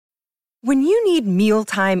When you need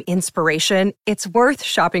mealtime inspiration, it's worth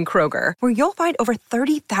shopping Kroger, where you'll find over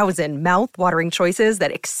 30,000 mouth-watering choices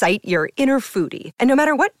that excite your inner foodie. And no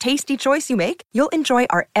matter what tasty choice you make, you'll enjoy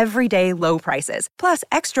our everyday low prices, plus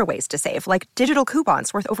extra ways to save, like digital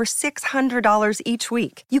coupons worth over $600 each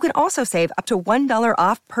week. You can also save up to $1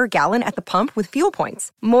 off per gallon at the pump with fuel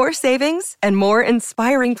points. More savings and more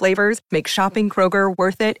inspiring flavors make shopping Kroger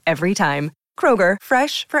worth it every time. Kroger,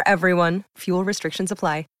 fresh for everyone. Fuel restrictions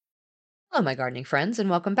apply. Hello, my gardening friends, and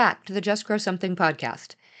welcome back to the Just Grow Something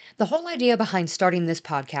podcast. The whole idea behind starting this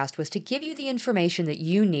podcast was to give you the information that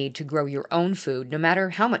you need to grow your own food, no matter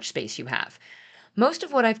how much space you have. Most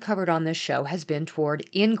of what I've covered on this show has been toward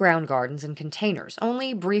in-ground gardens and containers,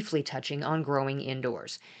 only briefly touching on growing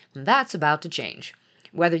indoors. That's about to change.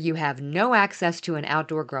 Whether you have no access to an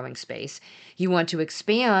outdoor growing space, you want to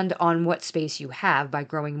expand on what space you have by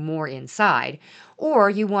growing more inside, or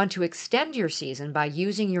you want to extend your season by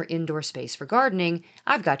using your indoor space for gardening,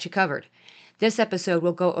 I've got you covered. This episode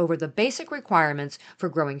will go over the basic requirements for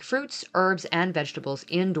growing fruits, herbs, and vegetables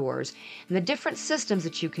indoors, and the different systems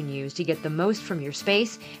that you can use to get the most from your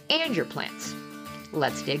space and your plants.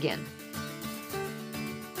 Let's dig in.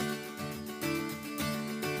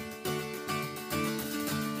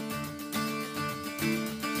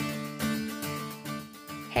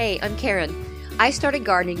 Hey, I'm Karen. I started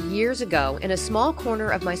gardening years ago in a small corner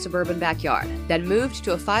of my suburban backyard, then moved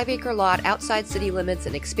to a 5-acre lot outside city limits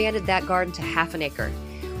and expanded that garden to half an acre.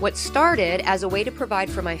 What started as a way to provide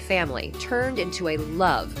for my family turned into a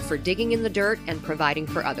love for digging in the dirt and providing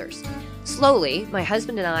for others. Slowly, my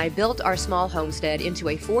husband and I built our small homestead into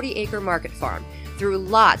a 40-acre market farm through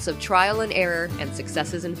lots of trial and error and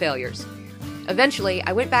successes and failures. Eventually,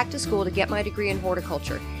 I went back to school to get my degree in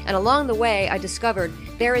horticulture, and along the way, I discovered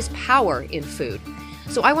there is power in food.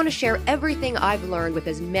 So I want to share everything I've learned with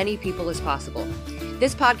as many people as possible.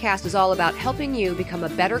 This podcast is all about helping you become a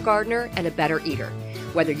better gardener and a better eater.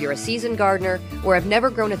 Whether you're a seasoned gardener or have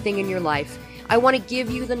never grown a thing in your life, I want to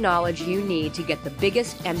give you the knowledge you need to get the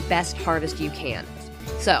biggest and best harvest you can.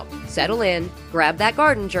 So, settle in, grab that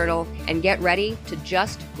garden journal, and get ready to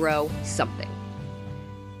just grow something.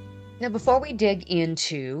 Now, before we dig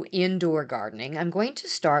into indoor gardening, I'm going to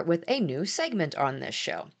start with a new segment on this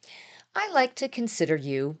show. I like to consider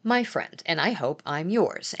you my friend, and I hope I'm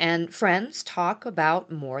yours. And friends talk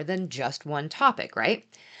about more than just one topic, right?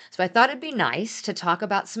 So I thought it'd be nice to talk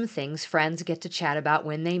about some things friends get to chat about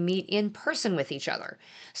when they meet in person with each other.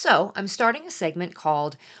 So I'm starting a segment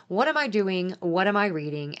called What Am I Doing, What Am I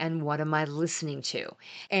Reading, and What Am I Listening to?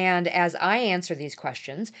 And as I answer these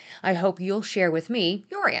questions, I hope you'll share with me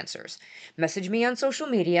your answers. Message me on social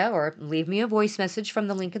media or leave me a voice message from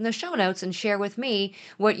the link in the show notes and share with me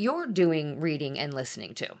what you're doing, reading, and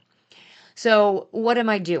listening to. So, what am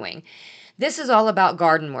I doing? This is all about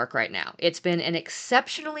garden work right now. It's been an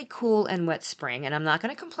exceptionally cool and wet spring, and I'm not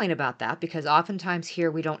going to complain about that because oftentimes here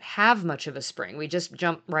we don't have much of a spring. We just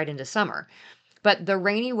jump right into summer. But the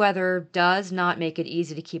rainy weather does not make it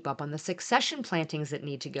easy to keep up on the succession plantings that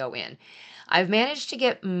need to go in. I've managed to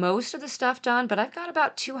get most of the stuff done, but I've got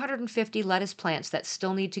about 250 lettuce plants that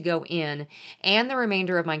still need to go in and the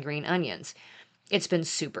remainder of my green onions. It's been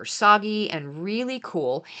super soggy and really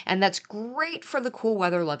cool, and that's great for the cool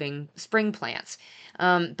weather loving spring plants.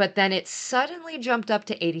 But then it suddenly jumped up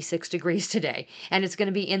to 86 degrees today, and it's going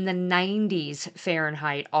to be in the 90s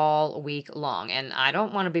Fahrenheit all week long. And I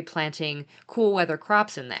don't want to be planting cool weather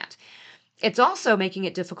crops in that. It's also making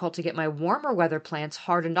it difficult to get my warmer weather plants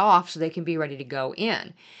hardened off so they can be ready to go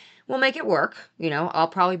in. We'll make it work. I'll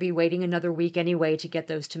probably be waiting another week anyway to get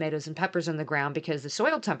those tomatoes and peppers in the ground because the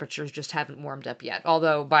soil temperatures just haven't warmed up yet.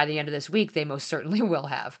 Although by the end of this week, they most certainly will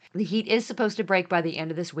have. The heat is supposed to break by the end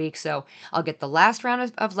of this week, so I'll get the last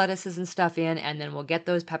round of lettuces and stuff in, and then we'll get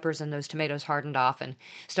those peppers and those tomatoes hardened off and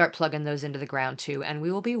start plugging those into the ground too, and we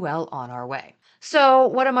will be well on our way. So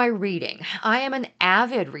what am I reading? I am an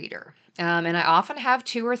avid reader, and I often have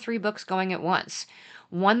 2 or 3 books going at once.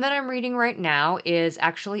 One that I'm reading right now is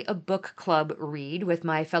actually a book club read with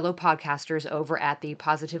my fellow podcasters over at the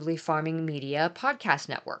Positively Farming Media podcast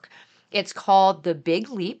network. It's called The Big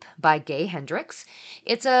Leap by Gay Hendricks.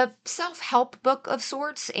 It's a self-help book of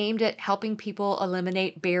sorts aimed at helping people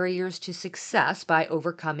eliminate barriers to success by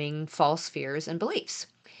overcoming false fears and beliefs.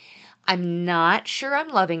 I'm not sure I'm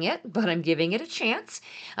loving it, but I'm giving it a chance.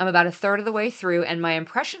 I'm about a third of the way through, and my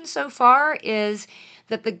impression so far is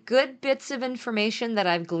that the good bits of information that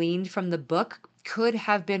I've gleaned from the book could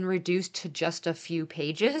have been reduced to just a few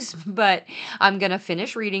pages, but I'm going to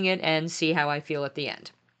finish reading it and see how I feel at the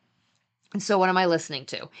end. And so, what am I listening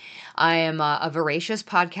to? I am a voracious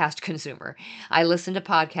podcast consumer. I listen to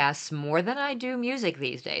podcasts more than I do music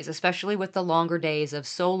these days, especially with the longer days of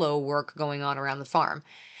solo work going on around the farm.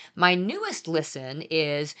 My newest listen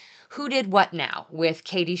is Who Did What Now with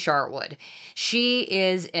Katie Sharwood. She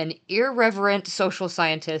is an irreverent social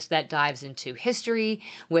scientist that dives into history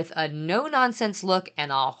with a no nonsense look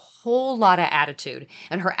and a whole lot of attitude.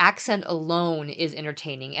 And her accent alone is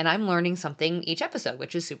entertaining, and I'm learning something each episode,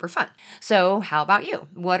 which is super fun. So, how about you?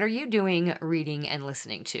 What are you doing, reading, and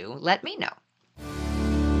listening to? Let me know.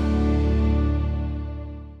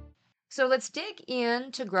 So let's dig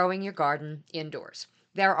into growing your garden indoors.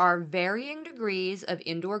 There are varying degrees of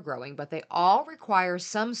indoor growing, but they all require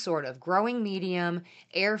some sort of growing medium,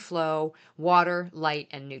 airflow, water, light,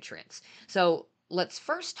 and nutrients. So let's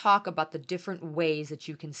first talk about the different ways that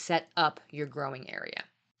you can set up your growing area.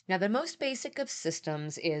 Now, the most basic of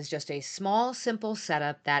systems is just a small, simple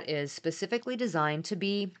setup that is specifically designed to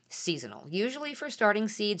be seasonal, usually for starting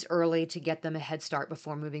seeds early to get them a head start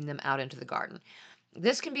before moving them out into the garden.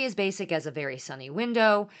 This can be as basic as a very sunny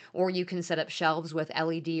window, or you can set up shelves with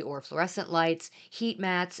LED or fluorescent lights, heat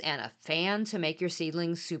mats, and a fan to make your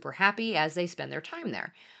seedlings super happy as they spend their time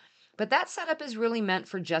there. But that setup is really meant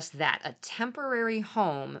for just that, a temporary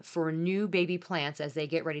home for new baby plants as they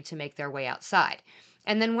get ready to make their way outside.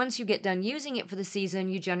 And then once you get done using it for the season,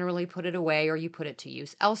 you generally put it away or you put it to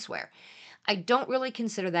use elsewhere. I don't really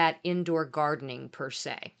consider that indoor gardening per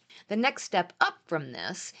se. The next step up from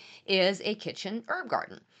this is a kitchen herb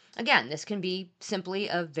garden. Again, this can be simply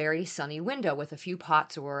a very sunny window with a few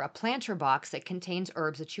pots or a planter box that contains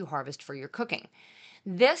herbs that you harvest for your cooking.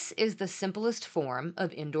 This is the simplest form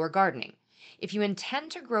of indoor gardening. If you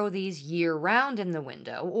intend to grow these year round in the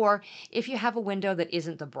window, or if you have a window that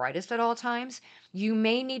isn't the brightest at all times, you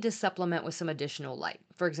may need to supplement with some additional light.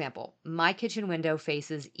 For example, my kitchen window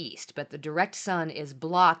faces east, but the direct sun is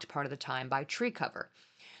blocked part of the time by tree cover.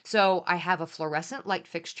 So I have a fluorescent light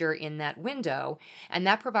fixture in that window, and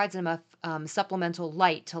that provides enough supplemental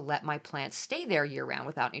light to let my plants stay there year round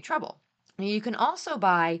without any trouble. You can also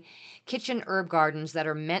buy kitchen herb gardens that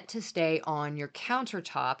are meant to stay on your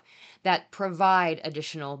countertop that provide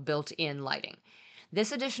additional built in lighting.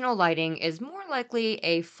 This additional lighting is more likely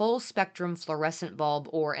a full spectrum fluorescent bulb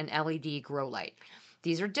or an LED grow light.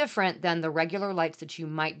 These are different than the regular lights that you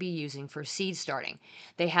might be using for seed starting.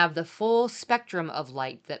 They have the full spectrum of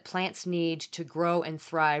light that plants need to grow and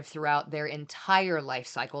thrive throughout their entire life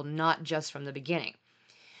cycle, not just from the beginning.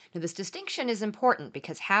 Now, this distinction is important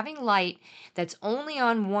because having light that's only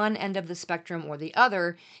on one end of the spectrum or the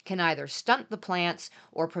other can either stunt the plants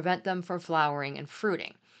or prevent them from flowering and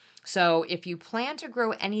fruiting. So, if you plan to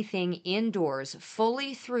grow anything indoors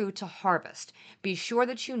fully through to harvest, be sure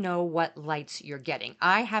that you know what lights you're getting.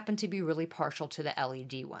 I happen to be really partial to the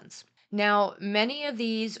LED ones. Now, many of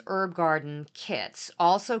these herb garden kits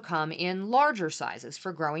also come in larger sizes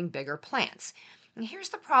for growing bigger plants. And here's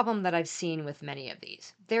the problem that I've seen with many of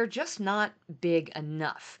these. They're just not big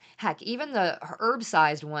enough. Heck, even the herb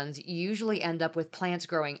sized ones usually end up with plants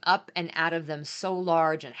growing up and out of them so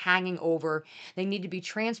large and hanging over, they need to be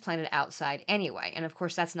transplanted outside anyway. And of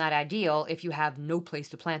course, that's not ideal if you have no place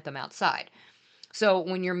to plant them outside. So,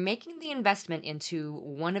 when you're making the investment into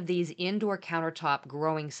one of these indoor countertop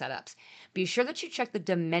growing setups, be sure that you check the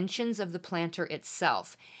dimensions of the planter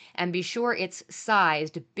itself and be sure it's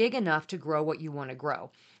sized big enough to grow what you want to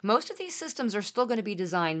grow. Most of these systems are still going to be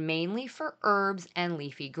designed mainly for herbs and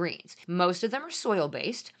leafy greens. Most of them are soil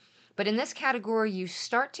based, but in this category, you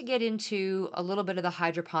start to get into a little bit of the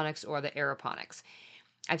hydroponics or the aeroponics.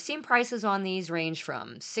 I've seen prices on these range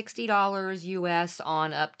from $60 US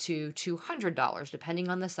on up to $200, depending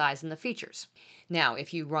on the size and the features. Now,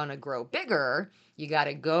 if you want to grow bigger, you got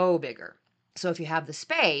to go bigger. So, if you have the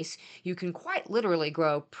space, you can quite literally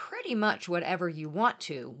grow pretty much whatever you want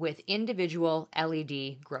to with individual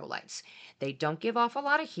LED grow lights. They don't give off a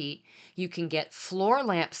lot of heat. You can get floor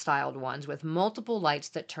lamp styled ones with multiple lights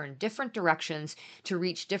that turn different directions to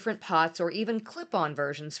reach different pots, or even clip on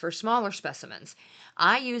versions for smaller specimens.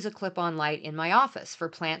 I use a clip on light in my office for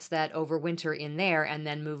plants that overwinter in there and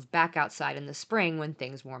then move back outside in the spring when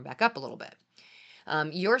things warm back up a little bit.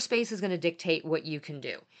 Your space is going to dictate what you can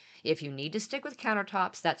do. If you need to stick with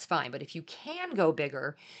countertops, that's fine. But if you can go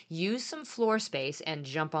bigger, use some floor space and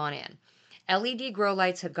jump on in. LED grow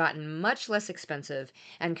lights have gotten much less expensive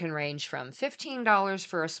and can range from $15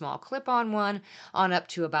 for a small clip-on one on up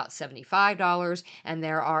to about $75, and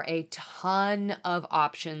there are a ton of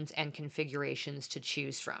options and configurations to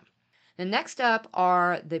choose from. The next up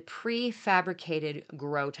are the prefabricated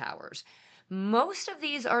grow towers. Most of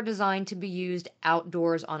these are designed to be used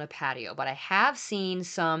outdoors on a patio, but I have seen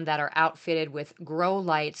some that are outfitted with grow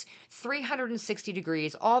lights 360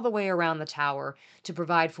 degrees all the way around the tower to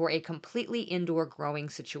provide for a completely indoor growing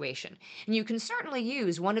situation. And you can certainly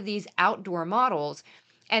use one of these outdoor models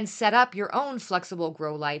and set up your own flexible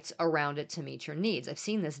grow lights around it to meet your needs. I've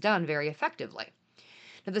seen this done very effectively.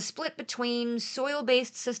 Now, the split between soil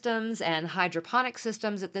based systems and hydroponic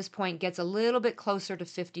systems at this point gets a little bit closer to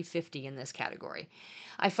 50-50 in this category.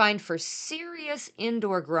 I find for serious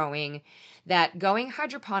indoor growing that going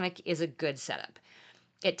hydroponic is a good setup.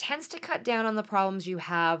 It tends to cut down on the problems you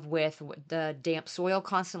have with the damp soil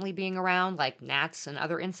constantly being around, like gnats and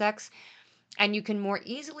other insects. And you can more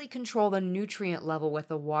easily control the nutrient level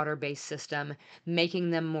with a water based system, making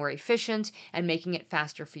them more efficient and making it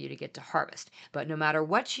faster for you to get to harvest. But no matter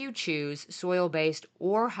what you choose, soil based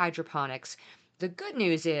or hydroponics, the good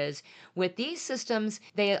news is with these systems,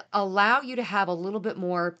 they allow you to have a little bit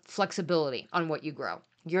more flexibility on what you grow.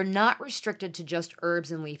 You're not restricted to just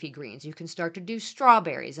herbs and leafy greens. You can start to do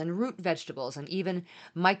strawberries and root vegetables and even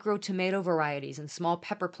micro tomato varieties and small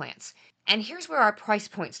pepper plants. And here's where our price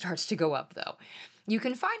point starts to go up though. You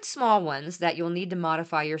can find small ones that you'll need to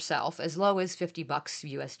modify yourself as low as 50 bucks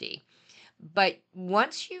USD. But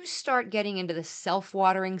once you start getting into the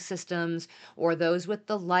self-watering systems or those with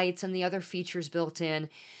the lights and the other features built in,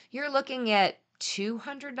 you're looking at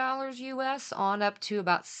 $200 US on up to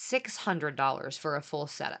about $600 for a full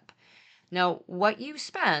setup. Now, what you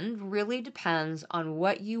spend really depends on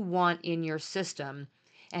what you want in your system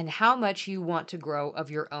and how much you want to grow of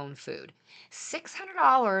your own food.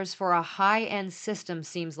 $600 for a high end system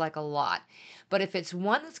seems like a lot, but if it's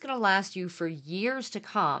one that's going to last you for years to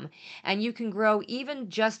come and you can grow even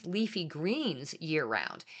just leafy greens year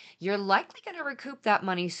round, you're likely going to recoup that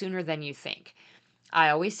money sooner than you think. I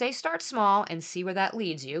always say start small and see where that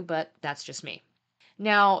leads you, but that's just me.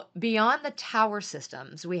 Now, beyond the tower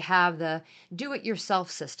systems, we have the do it yourself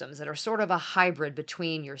systems that are sort of a hybrid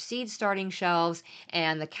between your seed starting shelves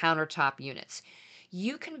and the countertop units.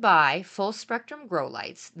 You can buy full spectrum grow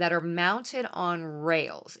lights that are mounted on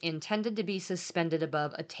rails intended to be suspended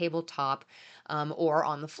above a tabletop or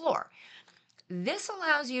on the floor. This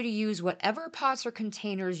allows you to use whatever pots or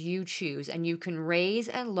containers you choose, and you can raise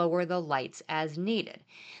and lower the lights as needed.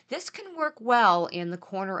 This can work well in the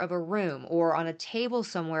corner of a room or on a table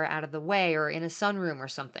somewhere out of the way or in a sunroom or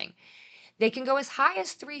something. They can go as high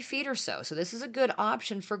as 3 feet or so this is a good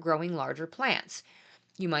option for growing larger plants.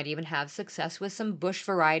 You might even have success with some bush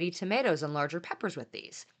variety tomatoes and larger peppers with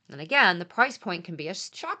these. And again, the price point can be a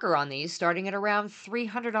shocker on these, starting at around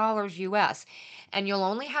 $300 US, and you'll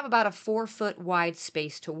only have about a 4 foot wide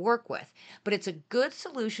space to work with. But it's a good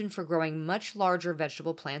solution for growing much larger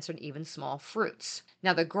vegetable plants and even small fruits.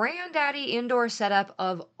 Now, the granddaddy indoor setup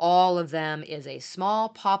of all of them is a small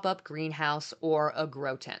pop up greenhouse or a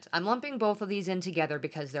grow tent. I'm lumping both of these in together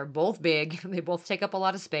because they're both big, they both take up a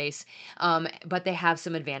lot of space, but they have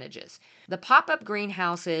some advantages. The pop up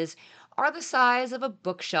greenhouses are the size of a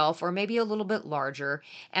bookshelf or maybe a little bit larger,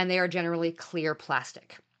 and they are generally clear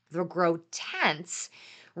plastic. The grow tents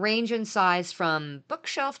range in size from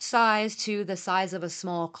bookshelf size to the size of a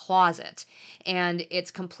small closet, and it's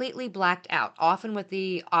completely blacked out, often with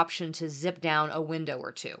the option to zip down a window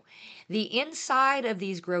or two. The inside of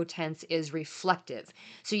these grow tents is reflective,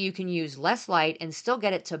 so you can use less light and still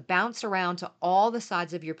get it to bounce around to all the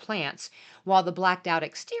sides of your plants, while the blacked out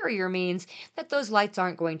exterior means that those lights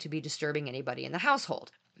aren't going to be disturbing anybody in the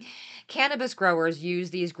household. Cannabis growers use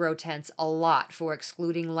these grow tents a lot for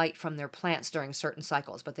excluding light from their plants during certain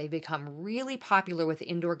cycles, but they've become really popular with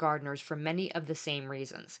indoor gardeners for many of the same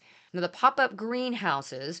reasons. Now, the pop up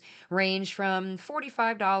greenhouses range from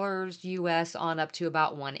 $45 US on up to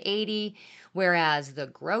about $180, whereas the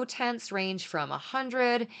grow tents range from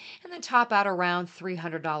 $100 and then top out around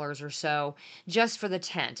 $300 or so just for the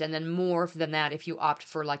tent, and then more than that if you opt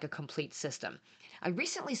for like a complete system. I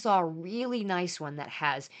recently saw a really nice one that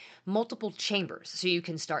has multiple chambers. So you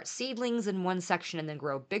can start seedlings in one section and then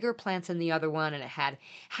grow bigger plants in the other one. And it had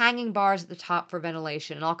hanging bars at the top for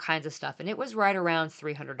ventilation and all kinds of stuff. And it was right around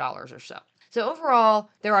 $300 or so. So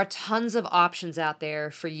overall, there are tons of options out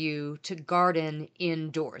there for you to garden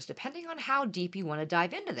indoors, depending on how deep you want to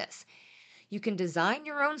dive into this. You can design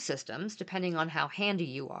your own systems depending on how handy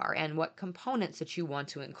you are and what components that you want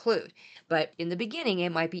to include. But in the beginning,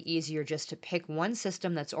 it might be easier just to pick one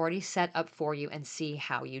system that's already set up for you and see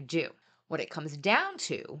how you do. What it comes down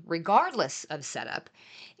to, regardless of setup,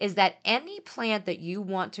 is that any plant that you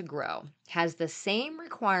want to grow has the same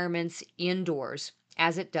requirements indoors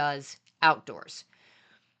as it does outdoors.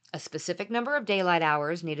 A specific number of daylight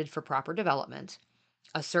hours needed for proper development,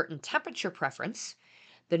 a certain temperature preference,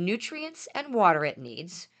 the nutrients and water it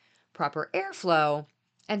needs, proper airflow,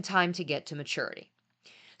 and time to get to maturity.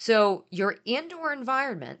 So, your indoor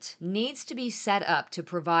environment needs to be set up to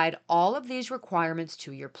provide all of these requirements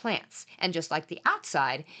to your plants. And just like the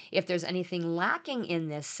outside, if there's anything lacking in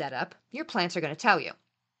this setup, your plants are going to tell you.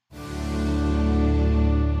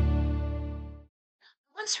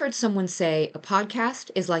 Once heard someone say a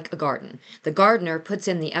podcast is like a garden. The gardener puts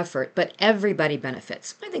in the effort, but everybody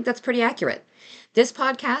benefits. I think that's pretty accurate. This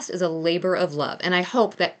podcast is a labor of love, and I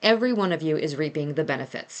hope that every one of you is reaping the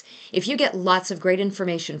benefits. If you get lots of great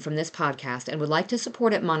information from this podcast and would like to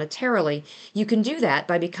support it monetarily, you can do that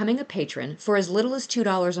by becoming a patron for as little as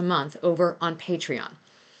 $2 a month over on Patreon.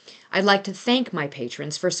 I'd like to thank my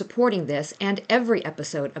patrons for supporting this and every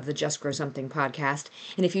episode of the Just Grow Something podcast.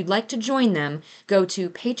 And if you'd like to join them, go to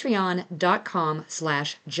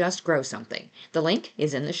patreon.com/justgrowsomething. The link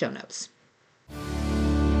is in the show notes.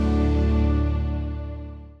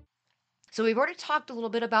 So we've already talked a little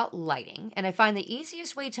bit about lighting, and I find the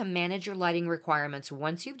easiest way to manage your lighting requirements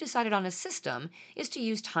once you've decided on a system is to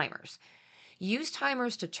use timers. Use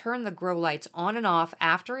timers to turn the grow lights on and off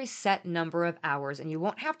after a set number of hours, and you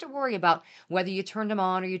won't have to worry about whether you turned them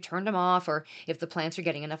on or you turned them off or if the plants are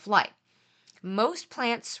getting enough light. Most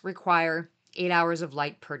plants require 8 hours of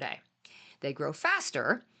light per day. They grow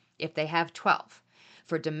faster if they have 12.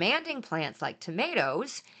 For demanding plants like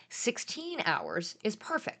tomatoes, 16 hours is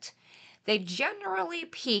perfect. They generally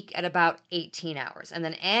peak at about 18 hours, and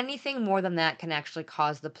then anything more than that can actually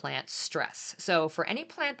cause the plant stress. So for any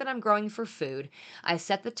plant that I'm growing for food, I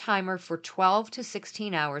set the timer for 12 to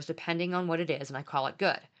 16 hours depending on what it is, and I call it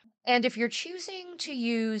good. And if you're choosing to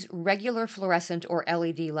use regular fluorescent or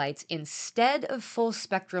LED lights instead of full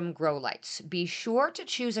spectrum grow lights, be sure to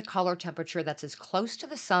choose a color temperature that's as close to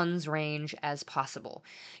the sun's range as possible.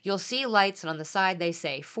 You'll see lights, and on the side they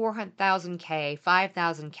say 4,000 K,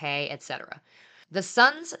 5,000 K, etc. The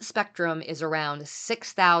sun's spectrum is around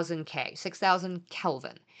 6,000 K, 6,000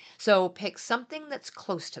 Kelvin. So pick something that's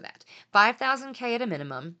close to that. 5,000 K at a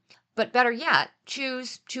minimum. But better yet,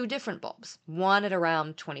 choose two different bulbs, one at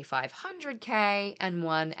around 2500 K and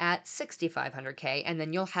one at 6500 K, and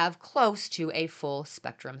then you'll have close to a full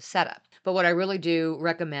spectrum setup. But what I really do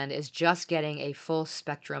recommend is just getting a full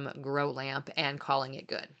spectrum grow lamp and calling it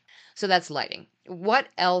good. So that's lighting. What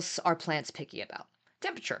else are plants picky about?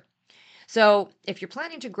 Temperature. So if you're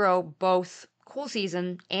planning to grow both cool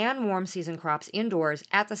season and warm season crops indoors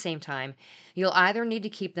at the same time, you'll either need to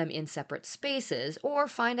keep them in separate spaces or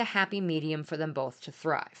find a happy medium for them both to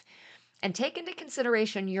thrive. And take into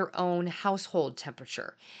consideration your own household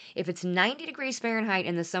temperature. If it's 90 degrees Fahrenheit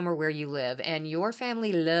in the summer where you live and your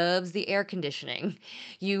family loves the air conditioning,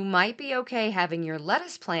 you might be okay having your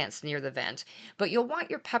lettuce plants near the vent, but you'll want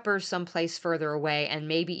your peppers someplace further away and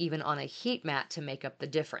maybe even on a heat mat to make up the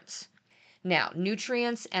difference. Now,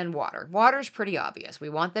 nutrients and water. Water's pretty obvious. We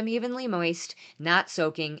want them evenly moist, not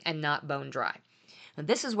soaking, and not bone dry. And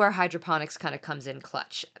this is where hydroponics kind of comes in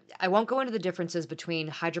clutch. I won't go into the differences between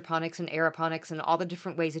hydroponics and aeroponics and all the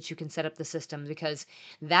different ways that you can set up the system because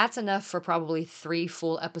that's enough for probably 3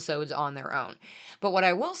 full episodes on their own. But what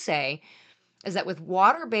I will say is that with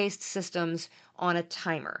water-based systems on a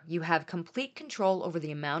timer, you have complete control over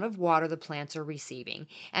the amount of water the plants are receiving,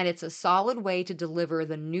 and it's a solid way to deliver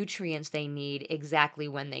the nutrients they need exactly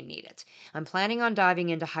when they need it. I'm planning on diving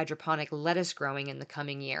into hydroponic lettuce growing in the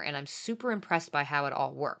coming year, and I'm super impressed by how it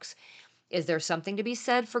all works. Is there something to be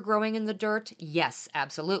said for growing in the dirt? Yes,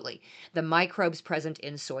 absolutely. The microbes present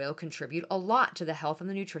in soil contribute a lot to the health and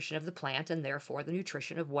the nutrition of the plant, and therefore the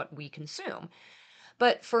nutrition of what we consume.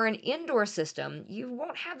 But for an indoor system, you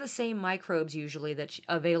won't have the same microbes usually that's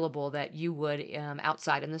available that you would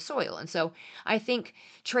outside in the soil. And so I think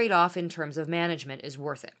trade-off in terms of management is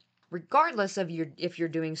worth it. Regardless of if you're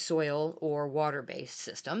doing soil or water-based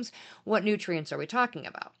systems, what nutrients are we talking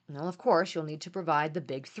about? Well, of course, you'll need to provide the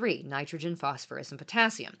big three, nitrogen, phosphorus, and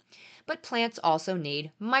potassium. But plants also need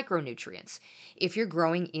micronutrients. If you're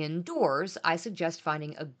growing indoors, I suggest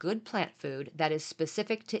finding a good plant food that is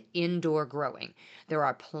specific to indoor growing. There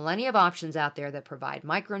are plenty of options out there that provide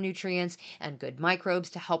micronutrients and good microbes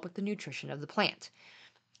to help with the nutrition of the plant.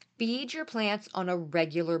 Feed your plants on a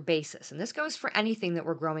regular basis, and this goes for anything that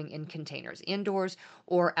we're growing in containers, indoors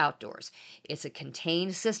or outdoors. It's a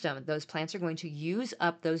contained system. Those plants are going to use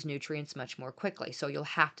up those nutrients much more quickly, so you'll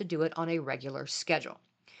have to do it on a regular schedule.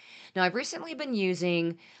 Now, I've recently been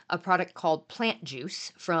using a product called Plant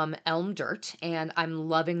Juice from Elm Dirt, and I'm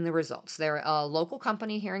loving the results. They're a local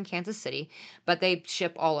company here in Kansas City, but they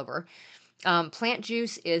ship all over. Plant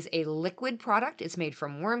juice is a liquid product. It's made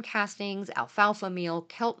from worm castings, alfalfa meal,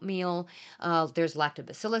 kelp meal. There's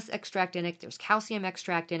lactobacillus extract in it. There's calcium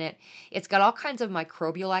extract in it. It's got all kinds of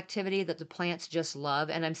microbial activity that the plants just love,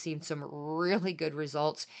 and I'm seeing some really good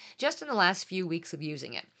results just in the last few weeks of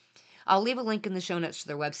using it. I'll leave a link in the show notes to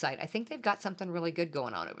their website. I think they've got something really good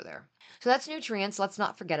going on over there. So that's nutrients. Let's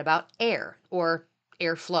not forget about air, or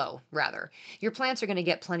airflow, rather. Your plants are going to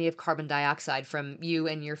get plenty of carbon dioxide from you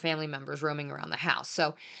and your family members roaming around the house.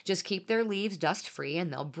 So just keep their leaves dust free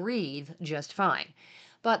and they'll breathe just fine.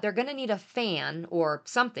 But they're going to need a fan or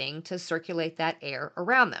something to circulate that air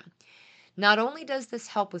around them. Not only does this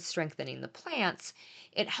help with strengthening the plants,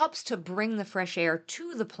 it helps to bring the fresh air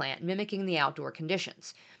to the plant, mimicking the outdoor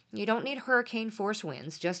conditions. You don't need hurricane force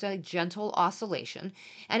winds, just a gentle oscillation,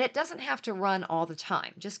 and it doesn't have to run all the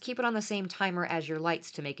time. Just keep it on the same timer as your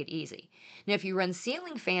lights to make it easy. Now, if you run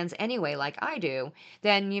ceiling fans anyway, like I do,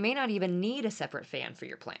 then you may not even need a separate fan for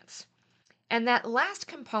your plants. And that last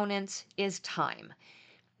component is time.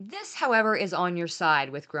 This, however, is on your side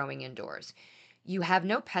with growing indoors. You have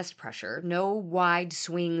no pest pressure, no wide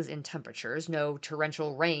swings in temperatures, no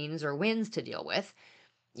torrential rains or winds to deal with.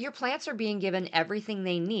 Your plants are being given everything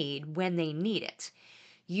they need when they need it.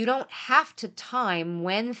 You don't have to time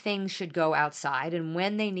when things should go outside and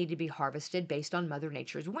when they need to be harvested based on Mother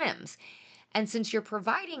Nature's whims. And since you're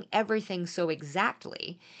providing everything so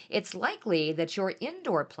exactly, it's likely that your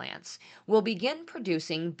indoor plants will begin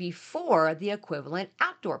producing before the equivalent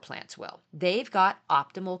outdoor plants will. They've got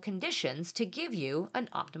optimal conditions to give you an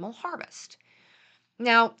optimal harvest.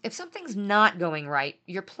 Now, if something's not going right,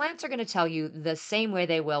 your plants are going to tell you the same way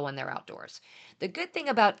they will when they're outdoors. The good thing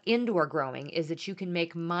about indoor growing is that you can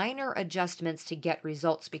make minor adjustments to get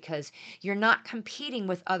results because you're not competing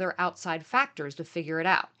with other outside factors to figure it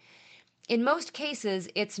out. In most cases,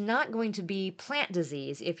 it's not going to be plant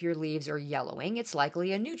disease if your leaves are yellowing. It's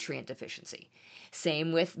likely a nutrient deficiency.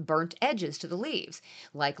 Same with burnt edges to the leaves.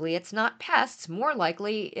 Likely it's not pests, more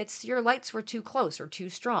likely it's your lights were too close or too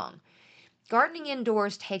strong. Gardening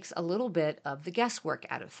indoors takes a little bit of the guesswork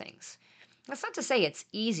out of things. That's not to say it's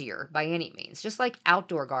easier by any means. Just like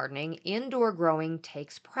outdoor gardening, indoor growing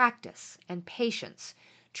takes practice and patience,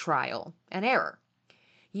 trial and error.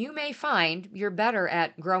 You may find you're better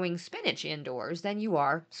at growing spinach indoors than you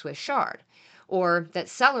are Swiss chard, or that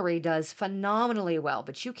celery does phenomenally well,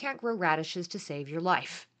 but you can't grow radishes to save your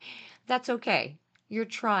life. That's okay. You're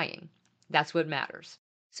trying. That's what matters.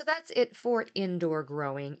 So that's it for indoor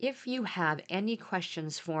growing. If you have any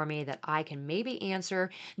questions for me that I can maybe answer,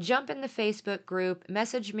 jump in the Facebook group,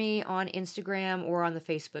 message me on Instagram or on the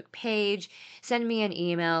Facebook page, send me an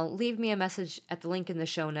email, leave me a message at the link in the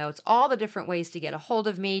show notes, all the different ways to get a hold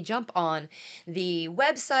of me. Jump on the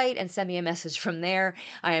website and send me a message from there.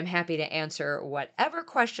 I am happy to answer whatever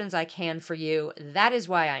questions I can for you. That is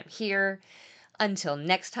why I'm here. Until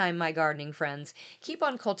next time, my gardening friends, keep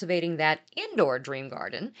on cultivating that indoor dream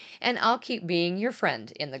garden, and I'll keep being your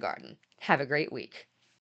friend in the garden. Have a great week.